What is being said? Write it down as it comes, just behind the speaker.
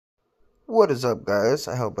What is up, guys?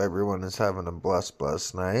 I hope everyone is having a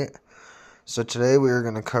blessed night. So today we are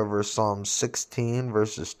going to cover Psalm 16,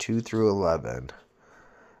 verses 2 through 11.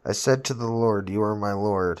 I said to the Lord, "You are my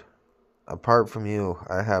Lord. Apart from you,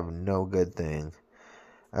 I have no good thing.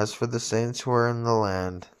 As for the saints who are in the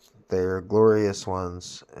land, they are glorious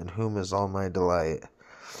ones, in whom is all my delight.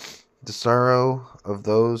 The sorrow of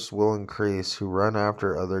those will increase who run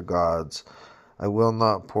after other gods. I will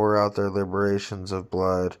not pour out their liberations of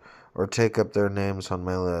blood, or take up their names on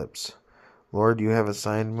my lips. Lord, you have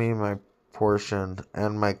assigned me my portion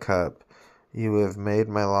and my cup. You have made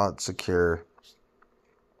my lot secure.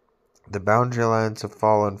 The boundary lines have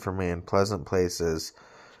fallen for me in pleasant places.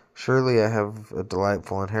 Surely I have a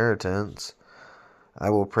delightful inheritance. I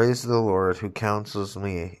will praise the Lord who counsels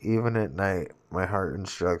me. Even at night my heart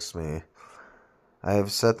instructs me. I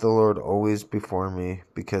have set the Lord always before me.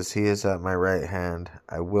 Because he is at my right hand,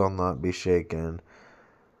 I will not be shaken.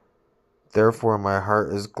 Therefore my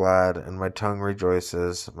heart is glad, and my tongue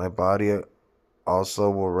rejoices. My body also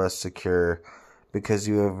will rest secure, because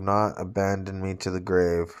you have not abandoned me to the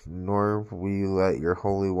grave, nor will you let your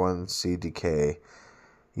Holy One see decay.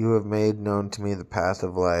 You have made known to me the path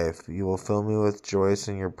of life. You will fill me with joy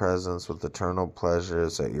in your presence, with eternal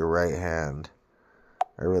pleasures at your right hand.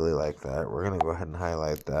 I really like that. We're going to go ahead and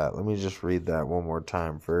highlight that. Let me just read that one more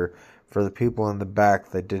time for the people in the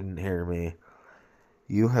back that didn't hear me.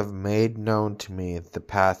 You have made known to me the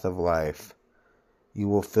path of life. You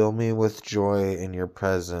will fill me with joy in your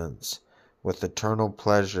presence, with eternal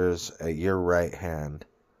pleasures at your right hand.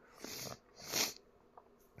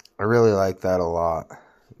 I really like that a lot.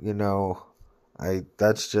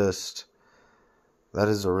 That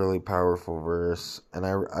is a really powerful verse. And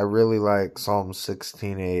I really like Psalm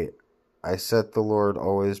 16:8. I set the Lord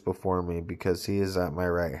always before me, because he is at my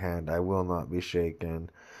right hand. I will not be shaken.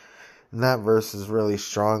 And that verse is really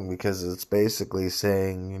strong because it's basically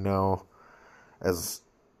saying, as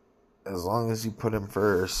long as you put him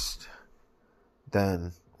first,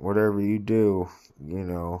 then whatever you do,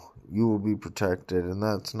 you will be protected. And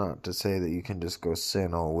that's not to say that you can just go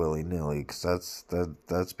sin all willy-nilly, because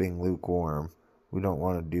that's being lukewarm. We don't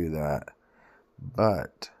want to do that.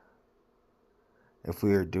 But if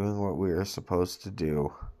we are doing what we are supposed to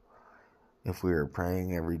do, if we are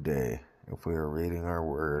praying every day, if we are reading our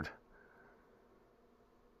word,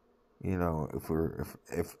 if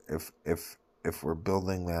we're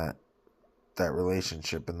building that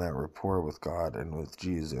relationship and that rapport with God and with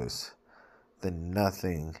Jesus, then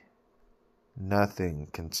nothing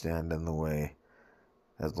can stand in the way,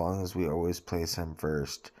 as long as we always place him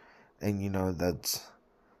first. And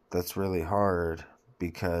that's really hard,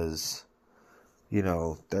 because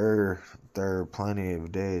there are plenty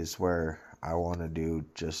of days where I want to do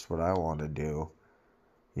just what I want to do.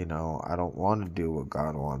 I don't want to do what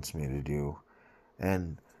God wants me to do.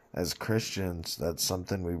 And as Christians, that's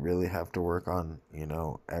something we really have to work on,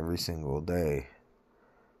 every single day.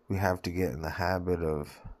 We have to get in the habit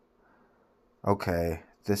of, okay,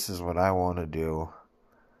 this is what I want to do.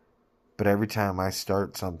 But every time I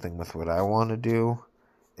start something with what I want to do,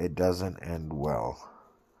 it doesn't end well.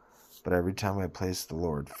 But every time I place the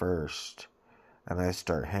Lord first, and I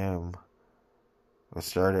start it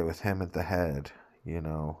with him at the head,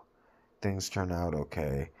 things turn out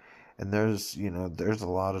okay. And there's a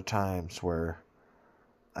lot of times where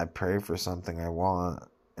I pray for something I want,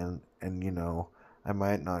 and I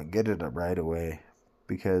might not get it right away,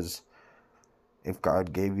 because if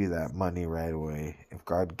God gave you that money right away, if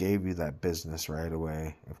God gave you that business right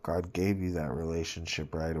away, if God gave you that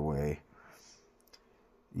relationship right away,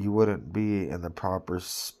 you wouldn't be in the proper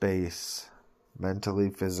space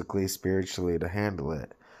mentally, physically, spiritually to handle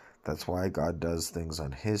it. That's why God does things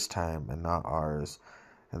on his time and not ours.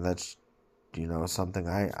 And that's, something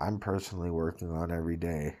I'm personally working on every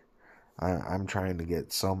day. I'm trying to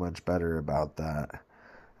get so much better about that.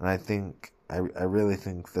 And I really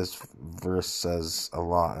think this verse says a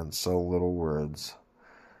lot in so little words.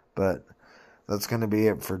 But that's going to be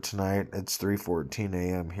it for tonight. It's 3:14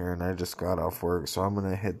 a.m. here, and I just got off work, so I'm going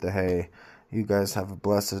to hit the hay. You guys have a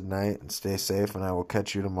blessed night and stay safe, and I will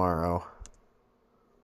catch you tomorrow.